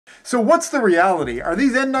So what's the reality? Are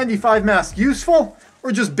these N95 masks useful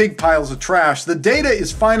or just big piles of trash? The data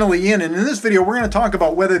is finally in, and in this video we're going to talk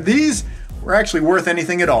about whether these were actually worth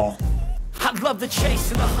anything at all. I love the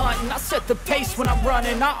chase and the hunt, and I set the pace when I'm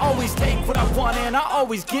running. I always take what I want and I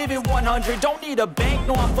always give it 100. Don't need a bank,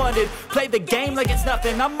 no I'm funded. Play the game like it's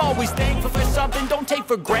nothing. I'm always thankful for something. Don't take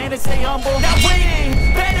for granted, stay humble. Now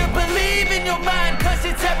winning, better believe in your mind, cause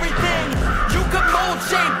it's everything. You can mold,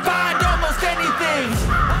 shape, find almost anything.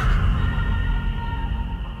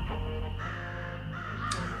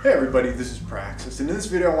 Hey everybody, this is Praxis, and in this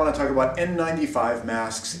video I want to talk about N95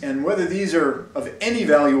 masks and whether these are of any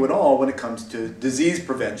value at all when it comes to disease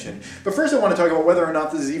prevention. But first I want to talk about whether or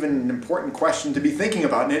not this is even an important question to be thinking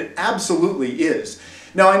about, and it absolutely is.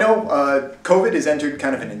 Now I know COVID has entered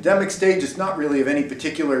kind of an endemic stage. It's not really of any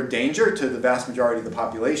particular danger to the vast majority of the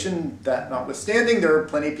population. That notwithstanding, there are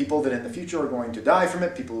plenty of people that in the future are going to die from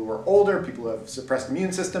it, people who are older, people who have suppressed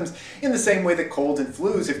immune systems, in the same way that colds and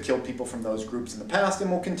flus have killed people from those groups in the past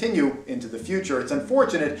and will continue into the future. It's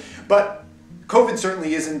unfortunate, but COVID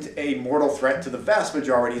certainly isn't a mortal threat to the vast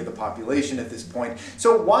majority of the population at this point.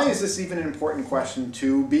 So why is this even an important question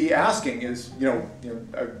to be asking?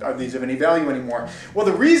 Are these of any value anymore? Well,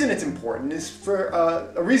 the reason it's important is for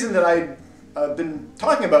a reason that I've been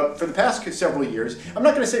talking about for the past several years. I'm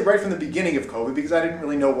not going to say right from the beginning of COVID because I didn't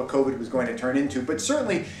really know what COVID was going to turn into, but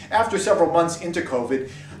certainly after several months into COVID,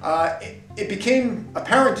 it became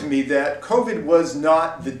apparent to me that COVID was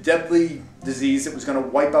not the deadly disease that was going to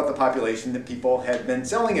wipe out the population that people had been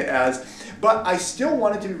selling it as, but I still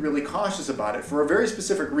wanted to be really cautious about it for a very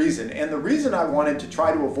specific reason. And the reason I wanted to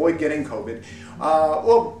try to avoid getting COVID,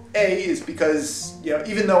 well, A, is because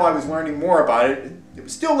even though I was learning more about it, it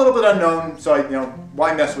was still a little bit unknown, so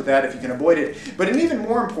why mess with that if you can avoid it? But an even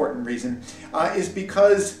more important reason is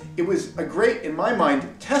because it was a great, in my mind,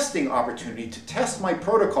 testing opportunity to test my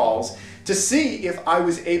protocols to see if I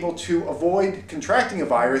was able to avoid contracting a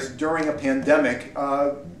virus during a pandemic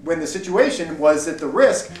when the situation was that the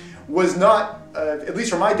risk was not, at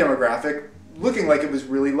least for my demographic, looking like it was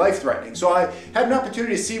really life-threatening. So I had an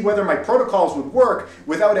opportunity to see whether my protocols would work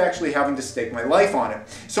without actually having to stake my life on it.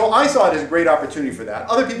 So I saw it as a great opportunity for that.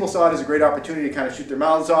 Other people saw it as a great opportunity to kind of shoot their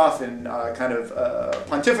mouths off and kind of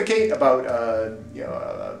pontificate about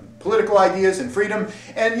political ideas and freedom.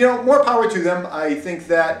 And more power to them. I think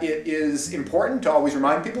that it is important to always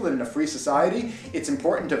remind people that in a free society, it's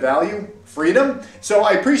important to value freedom. So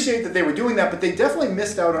I appreciate that they were doing that, but they definitely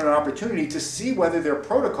missed out on an opportunity to see whether their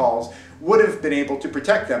protocols would have been able to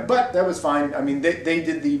protect them. But that was fine. I mean, they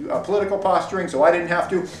did the political posturing, so I didn't have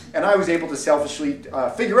to, and I was able to selfishly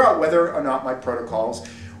figure out whether or not my protocols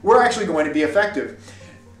were actually going to be effective.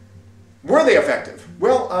 Were they effective?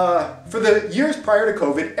 Well, for the years prior to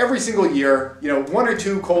COVID, every single year, one or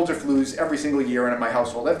two colds or flus every single year in my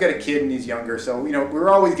household. I've got a kid and he's younger, so we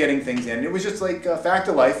were always getting things in. It was just like a fact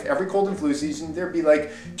of life. Every cold and flu season, there'd be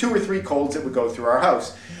like 2 or 3 colds that would go through our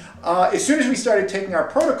house. As soon as we started taking our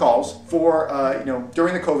protocols for,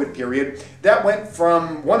 during the COVID period, that went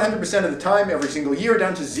from 100% of the time every single year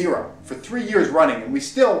down to 0 for 3 years running. And we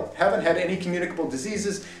still haven't had any communicable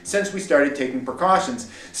diseases since we started taking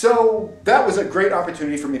precautions. So that was a great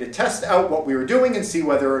opportunity for me to test out what we were doing and see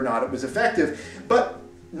whether or not it was effective. But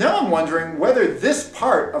now I'm wondering whether this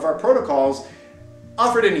part of our protocols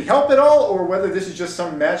offered any help at all, or whether this is just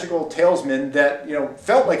some magical talisman that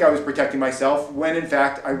felt like I was protecting myself when in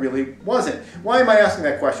fact I really wasn't. Why am I asking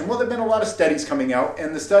that question? Well, there have been a lot of studies coming out,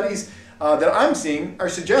 and the studies that I'm seeing are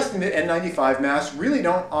suggesting that N95 masks really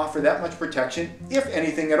don't offer that much protection, if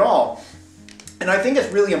anything at all. And I think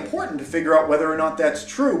it's really important to figure out whether or not that's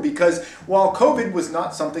true, because while COVID was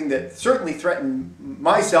not something that certainly threatened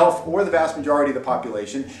myself or the vast majority of the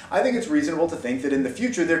population, I think it's reasonable to think that in the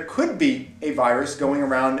future there could be a virus going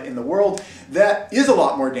around in the world that is a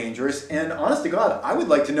lot more dangerous. And honest to God, I would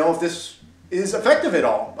like to know if this is effective at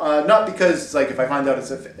all. Not because if I find out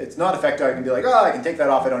it's not effective, I can be like, oh, I can take that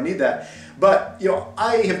off, I don't need that. But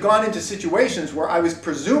I have gone into situations where I was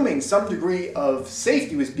presuming some degree of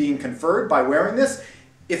safety was being conferred by wearing this.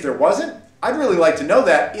 If there wasn't, I'd really like to know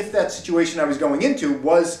that if that situation I was going into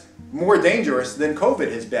was more dangerous than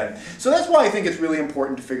COVID has been. So that's why I think it's really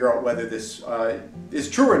important to figure out whether this is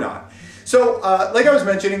true or not. So like I was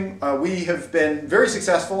mentioning, we have been very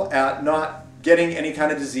successful at not getting any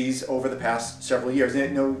kind of disease over the past several years.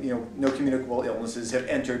 No communicable illnesses have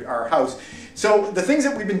entered our house. So the things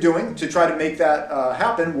that we've been doing to try to make that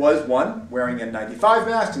happen was, one, wearing N95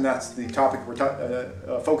 masks, and that's the topic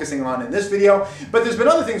we're focusing on in this video. But there's been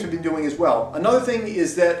other things we've been doing as well. Another thing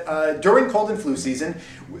is that during cold and flu season,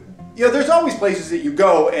 you know, there's always places that you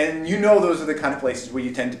go, and you know those are the kind of places where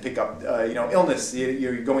you tend to pick up, you know, illness.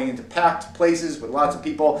 You're going into packed places with lots of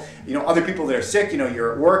people, you know, other people that are sick. You know,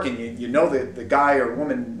 you're at work, and you know that the guy or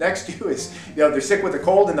woman next to you is, you know, they're sick with a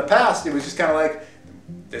cold. In the past, it was just kind of like,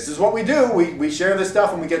 this is what we do. We share this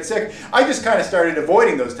stuff and we get sick. I just kind of started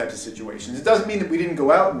avoiding those types of situations. It doesn't mean that we didn't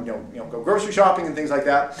go out and go grocery shopping and things like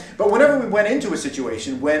that. But whenever we went into a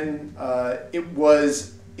situation when it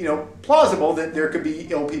was plausible that there could be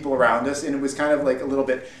ill people around us, and it was kind of like a little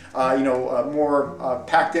bit more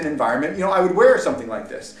packed in environment, I would wear something like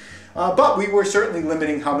this. But we were certainly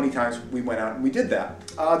limiting how many times we went out and we did that.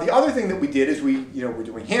 The other thing that we did is we were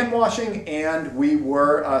doing hand washing, and we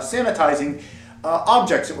were sanitizing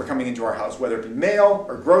objects that were coming into our house, whether it be mail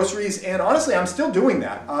or groceries, and honestly I'm still doing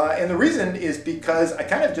that. And the reason is because I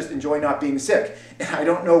kind of just enjoy not being sick. And I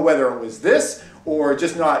don't know whether it was this, or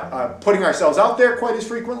just not putting ourselves out there quite as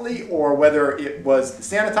frequently, or whether it was the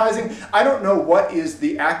sanitizing. I don't know what is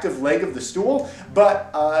the active leg of the stool, but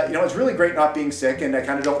it's really great not being sick, and I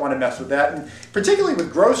kind of don't want to mess with that. And particularly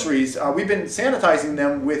with groceries, we've been sanitizing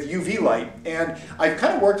them with UV light, and I've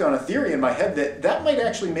kind of worked on a theory in my head that might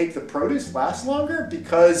actually make the produce last longer,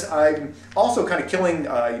 because I'm also kind of killing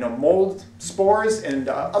mold spores and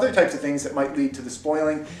other types of things that might lead to the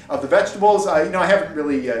spoiling of the vegetables. I haven't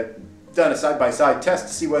really done a side-by-side test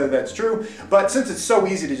to see whether that's true, but since it's so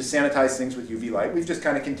easy to just sanitize things with UV light, we've just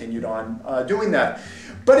kind of continued on doing that.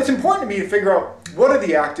 But it's important to me to figure out what are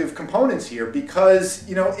the active components here, because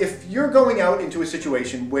if you're going out into a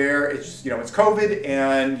situation where it's it's COVID,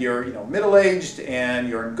 and you're middle-aged and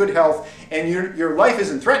you're in good health and your life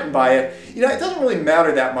isn't threatened by it, it doesn't really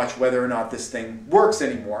matter that much whether or not this thing works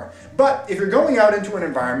anymore. But if you're going out into an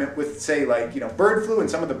environment with, say, like bird flu, and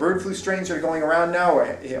some of the bird flu strains that are going around now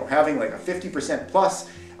are having like a 50% plus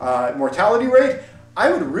mortality rate,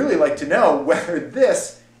 I would really like to know whether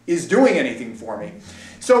this is doing anything for me.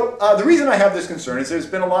 So the reason I have this concern is there's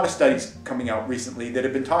been a lot of studies coming out recently that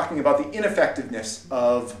have been talking about the ineffectiveness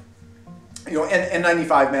of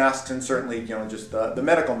N95 masks, and certainly just the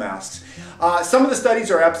medical masks. Some of the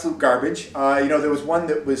studies are absolute garbage. There was one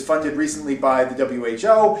that was funded recently by the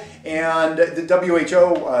WHO, and the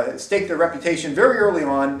WHO staked their reputation very early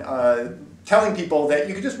on, telling people that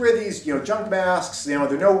you could just wear these junk masks.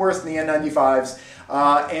 They're no worse than the N95s.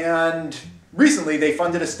 And recently they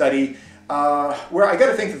funded a study where I got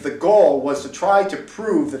to think that the goal was to try to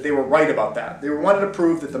prove that they were right about that. They wanted to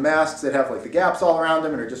prove that the masks that have like the gaps all around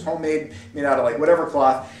them and are just homemade, made out of like whatever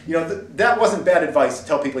cloth, that wasn't bad advice to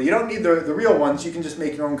tell people. You don't need the real ones. You can just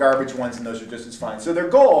make your own garbage ones, and those are just as fine. So their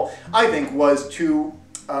goal, I think, was to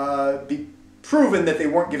be proven that they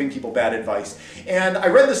weren't giving people bad advice. And I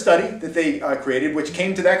read the study that they created, which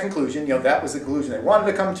came to that conclusion. That was the conclusion they wanted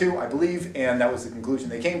to come to, I believe, and that was the conclusion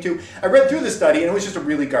they came to. I read through the study, and it was just a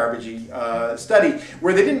really garbagey study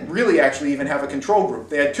where they didn't really actually even have a control group.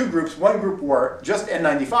 They had two groups. One group wore just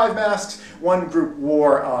N95 masks. One group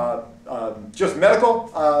wore just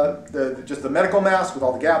medical, just the medical mask with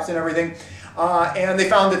all the gaps and everything. And they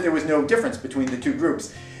found that there was no difference between the two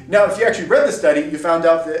groups. Now, if you actually read the study, you found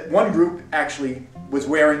out that one group actually was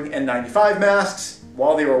wearing N95 masks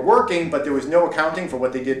while they were working, but there was no accounting for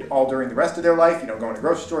what they did all during the rest of their life, going to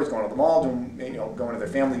grocery stores, going to the mall, doing, going to their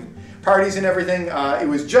family parties and everything. It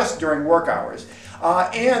was just during work hours.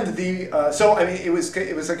 So I mean, it was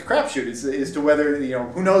like a crapshoot as to whether,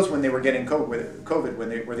 who knows when they were getting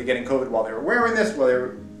COVID, were they getting COVID while they were wearing this,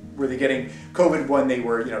 were they getting COVID when they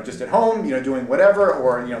were, just at home, doing whatever,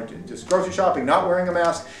 or, just grocery shopping, not wearing a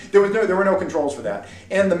mask? There were no controls for that.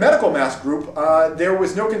 And the medical mask group, there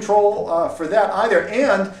was no control for that either.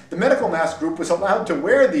 And the medical mask group was allowed to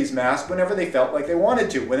wear these masks whenever they felt like they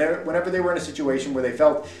wanted to. Whenever they were in a situation where they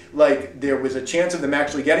felt like there was a chance of them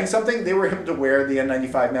actually getting something, they were able to wear the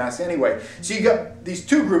N95 mask anyway. So you got these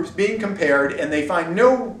two groups being compared, and they find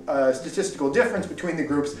no statistical difference between the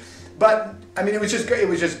groups. But I mean, it was just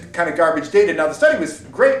kind of garbage data. Now, the study was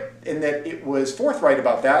great in that it was forthright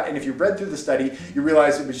about that, and if you read through the study, you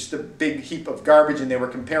realize it was just a big heap of garbage, and they were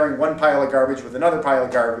comparing one pile of garbage with another pile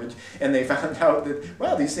of garbage, and they found out that,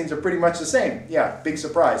 well, these things are pretty much the same. Yeah, big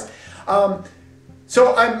surprise.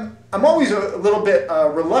 So I'm always a little bit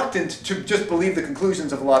reluctant to just believe the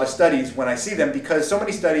conclusions of a lot of studies when I see them, because so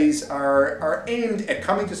many studies are aimed at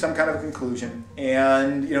coming to some kind of a conclusion,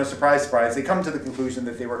 and surprise, surprise, they come to the conclusion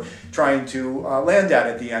that they were trying to land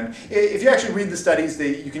at the end. If you actually read the studies,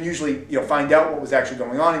 you can usually find out what was actually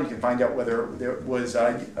going on, and you can find out whether there was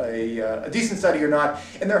a decent study or not.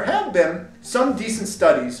 And there have been some decent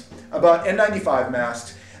studies about N95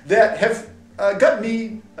 masks that have got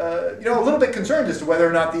me a little bit concerned as to whether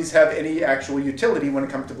or not these have any actual utility when it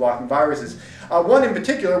comes to blocking viruses. One in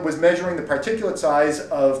particular was measuring the particulate size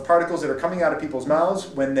of particles that are coming out of people's mouths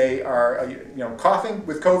when they are coughing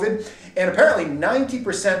with COVID. And apparently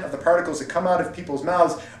 90% of the particles that come out of people's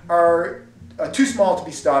mouths are too small to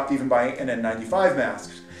be stopped even by an N95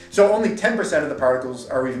 mask. So only 10% of the particles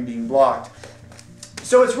are even being blocked.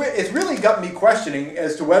 So it's really got me questioning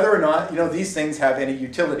as to whether or not these things have any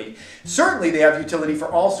utility. Certainly they have utility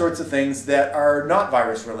for all sorts of things that are not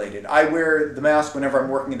virus related. I wear the mask whenever I'm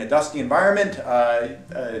working in a dusty environment,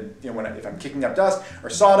 if I'm kicking up dust or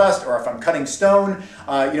sawdust, or if I'm cutting stone.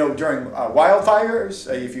 During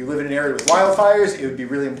wildfires, if you live in an area with wildfires, it would be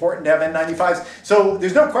really important to have N95s. So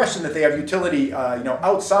there's no question that they have utility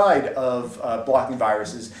outside of blocking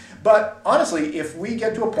viruses. But honestly, if we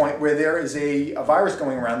get to a point where there is a virus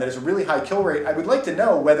going around that has a really high kill rate, I would like to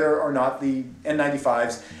know whether or not the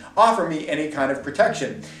N95s offer me any kind of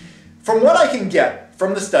protection. From what I can get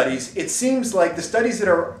from the studies, it seems like the studies that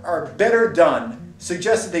are better done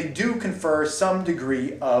suggest that they do confer some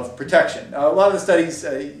degree of protection. A lot of the studies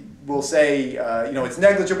will say it's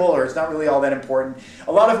negligible or it's not really all that important.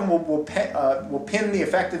 A lot of them will pin the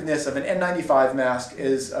effectiveness of an N95 mask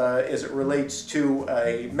as it relates to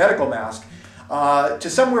a medical mask to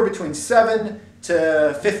somewhere between 7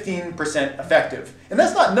 to 15% effective. And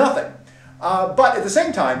that's not nothing. But at the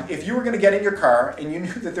same time, if you were going to get in your car and you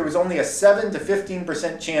knew that there was only a 7 to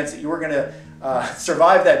 15% chance that you were going to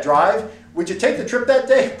survive that drive, would you take the trip that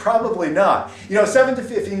day? Probably not. 7 to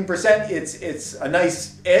 15%, it's a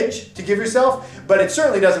nice edge to give yourself, but it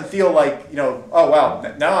certainly doesn't feel like, oh wow,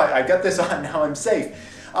 now I got this on, now I'm safe.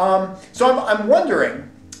 So I'm wondering,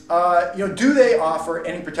 do they offer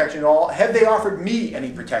any protection at all? Have they offered me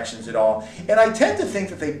any protections at all? And I tend to think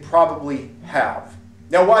that they probably have.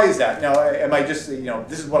 Now, why is that? Now, am I just,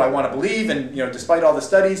 this is what I want to believe, and, despite all the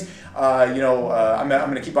studies, I'm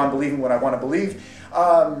going to keep on believing what I want to believe?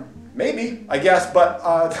 Maybe, I guess,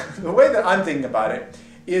 but the way that I'm thinking about it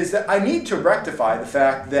is that I need to rectify the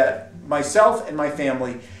fact that myself and my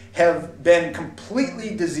family have been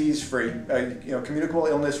completely disease-free, communicable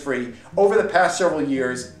illness-free over the past several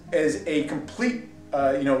years as a complete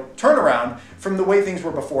turnaround from the way things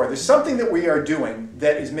were before. There's something that we are doing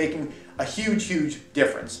that is making a huge, huge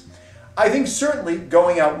difference. I think certainly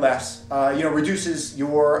going out less, reduces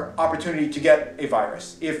your opportunity to get a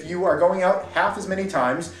virus. If you are going out half as many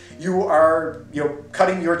times, you are,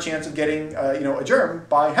 cutting your chance of getting, a germ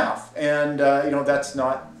by half, and that's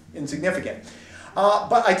not insignificant.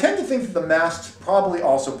 But I tend to think that the masks probably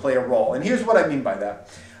also play a role, and here's what I mean by that.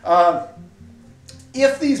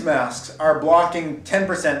 If these masks are blocking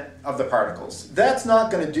 10% of the particles, that's not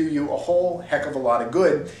going to do you a whole heck of a lot of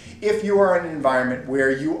good if you are in an environment where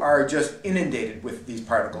you are just inundated with these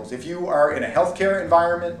particles. If you are in a healthcare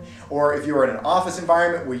environment, or if you are in an office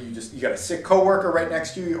environment where you got a sick coworker right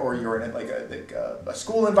next to you, or you're in a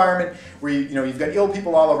school environment where you've got ill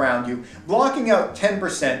people all around you, blocking out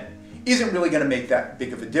 10% isn't really going to make that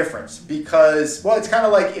big of a difference, because, well, it's kind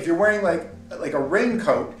of like if you're wearing like a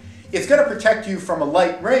raincoat. It's going to protect you from a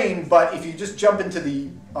light rain, but if you just jump into the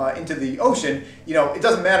ocean, it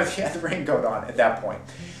doesn't matter if you have the raincoat on at that point.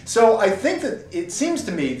 So I think that it seems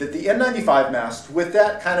to me that the N95 masks, with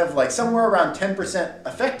that kind of like somewhere around 10%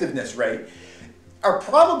 effectiveness rate, are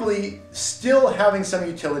probably still having some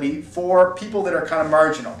utility for people that are kind of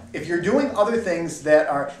marginal. If you're doing other things that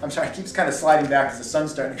are, I'm sorry, it keeps kind of sliding back as the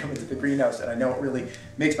sun's starting to come into the greenhouse, and I know it really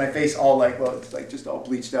makes my face all it's like just all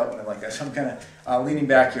bleached out when I'm like that. So I'm kind of leaning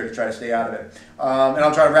back here to try to stay out of it. And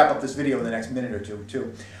I'll try to wrap up this video in the next minute or two,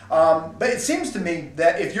 too. But it seems to me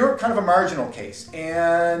that if you're kind of a marginal case,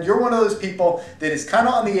 and you're one of those people that is kind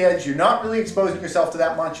of on the edge, you're not really exposing yourself to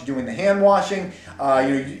that much, you're doing the hand washing,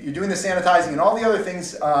 you're doing the sanitizing and all the other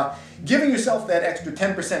things, giving yourself that extra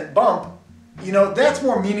 10% bump, that's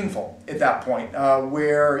more meaningful at that point,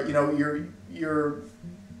 where you're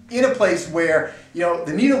in a place where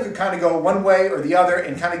the needle could kind of go one way or the other,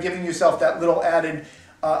 and kind of giving yourself that little added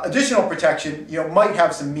additional protection, might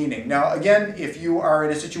have some meaning. Now, again, if you are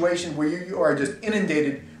in a situation where you are just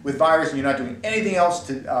inundated with virus and you're not doing anything else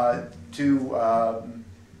to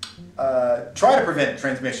try to prevent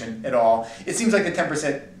transmission at all, it seems like the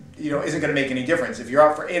 10% isn't going to make any difference. If you're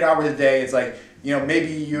out for 8 hours a day, it's like, you know,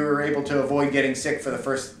 maybe you're able to avoid getting sick for the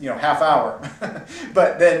first, you know, half hour.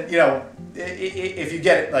 But then, you know, if you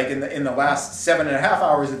get it like in the last 7.5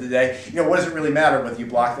 hours of the day, you know, what does it really matter whether you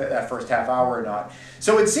block that first half hour or not?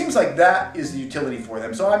 So it seems like that is the utility for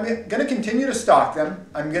them. So I'm going to continue to stock them.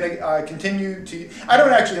 I'm going to continue to, I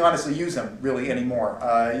don't actually honestly use them really anymore.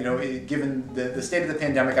 You know, given the state of the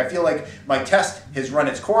pandemic, I feel like my test has run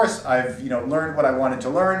its course. I've, you know, learned what I wanted to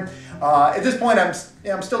learn. At this point, I'm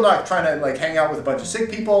still not trying to like hang out with a bunch of sick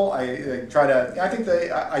people. I think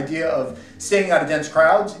the idea of staying out of dense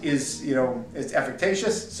crowds is, you know, it's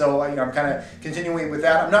efficacious. So, you know, I'm kind of continuing with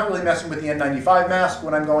that. I'm not really messing with the N95 mask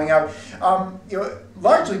when I'm going out. You know,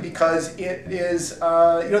 largely because it is, you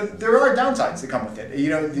know, there are downsides that come with it. You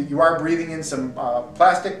know, you are breathing in some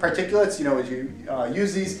plastic particulates. You know, as you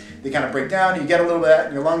use these, they kind of break down. You get a little bit of that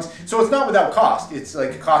in your lungs. So it's not without cost. It's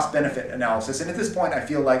like a cost-benefit analysis. And at this point, I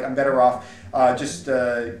feel like I'm better off just,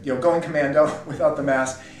 you know, going commando without the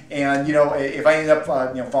mask. And, you know, if I end up,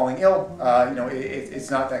 you know, falling ill, you know,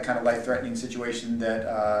 it's not that kind of life-threatening situation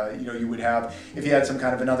that, you know, you would have if you had some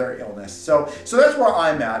kind of another illness. So that's where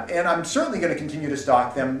I'm at. And I'm certainly going to continue to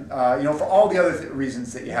stock them, you know, for all the other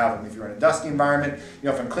reasons that you have them. If you're in a dusty environment, you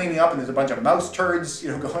know, if I'm cleaning up and there's a bunch of mouse turds,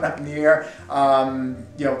 you know, going up in the air,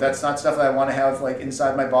 you know, that's not stuff that I want to have, like,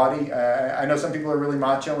 inside my body. I know some people are really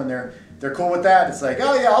macho and they're cool with that. It's like,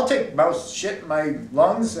 oh yeah, I'll take mouse shit in my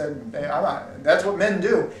lungs, and that's what men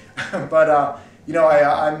do. But you know,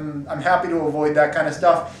 I'm happy to avoid that kind of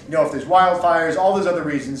stuff. You know, if there's wildfires, all those other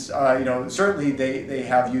reasons, you know, certainly they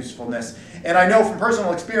have usefulness. And I know from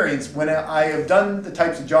personal experience, when I have done the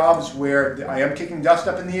types of jobs where I am kicking dust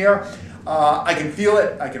up in the air, I can feel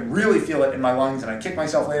it. I can really feel it in my lungs, and I kick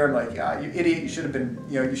myself later. I'm like, you idiot! You should have been,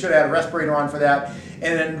 you know, you should have had a respirator on for that.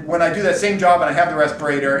 And then when I do that same job and I have the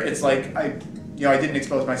respirator, it's like you know, I didn't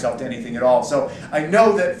expose myself to anything at all. So I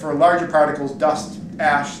know that for larger particles, dust,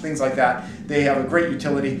 ash, things like that, they have a great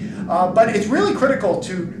utility. But it's really critical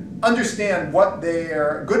to understand what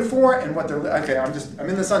they're good for and what they're, okay, I'm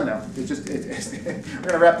in the sun now. We're going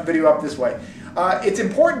to wrap the video up this way. It's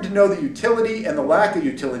important to know the utility and the lack of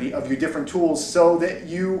utility of your different tools so that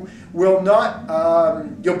you will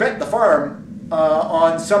not, you'll bet the farm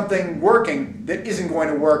on something working that isn't going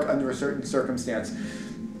to work under a certain circumstance.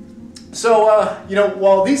 So, you know,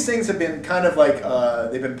 while these things have been kind of like,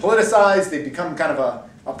 they've been politicized, they've become kind of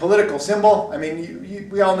a political symbol. I mean,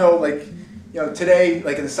 we all know, like, you know, today,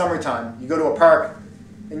 like in the summertime, you go to a park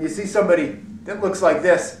and you see somebody that looks like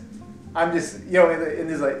this. I'm just, you know, in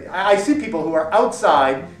this, like, I see people who are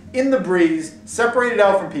outside in the breeze, separated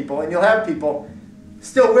out from people, and you'll have people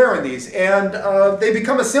still wearing these, and they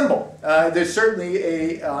become a symbol. There's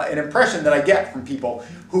certainly an impression that I get from people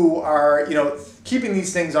who are, you know, keeping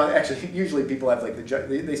these things on. Actually, usually people have like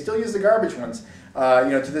they still use the garbage ones. You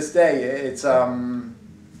know, to this day, it's I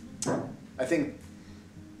think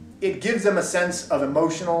it gives them a sense of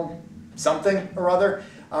emotional something or other.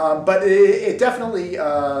 But it definitely,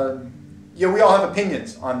 you know, we all have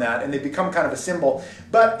opinions on that, and they become kind of a symbol.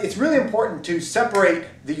 But it's really important to separate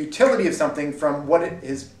the utility of something from what it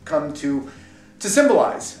has come to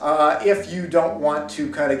symbolize. If you don't want to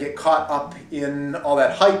kind of get caught up in all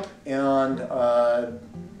that hype and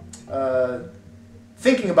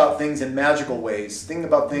thinking about things in magical ways, thinking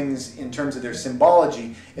about things in terms of their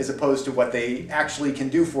symbology as opposed to what they actually can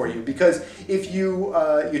do for you. Because if you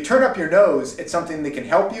you turn up your nose at something that can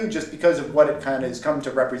help you just because of what it kind of has come to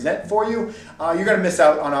represent for you, you're going to miss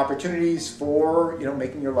out on opportunities for, you know,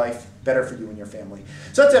 making your life better for you and your family.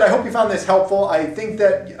 So that's it. I hope you found this helpful. I think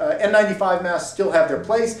that N95 masks still have their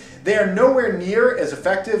place. They are nowhere near as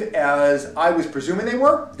effective as I was presuming they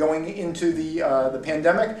were going into the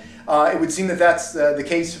pandemic. It would seem that that's the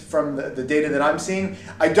case from the data that I'm seeing.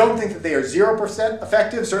 I don't think that they are 0%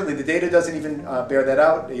 effective. Certainly the data doesn't even bear that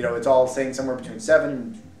out. You know, it's all saying somewhere between 7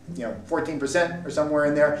 and 14% or somewhere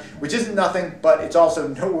in there, which isn't nothing, but it's also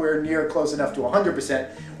nowhere near close enough to 100%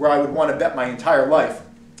 where I would want to bet my entire life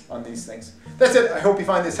on these things. That's it. I hope you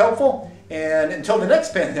find this helpful, and until the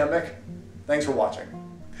next pandemic, thanks for watching.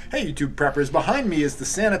 Hey YouTube preppers, behind me is the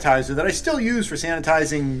sanitizer that I still use for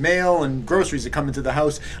sanitizing mail and groceries that come into the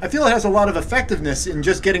house. I feel it has a lot of effectiveness in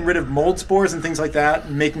just getting rid of mold spores and things like that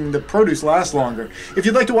and making the produce last longer. If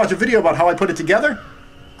you'd like to watch a video about how I put it together,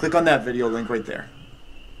 click on that video link right there.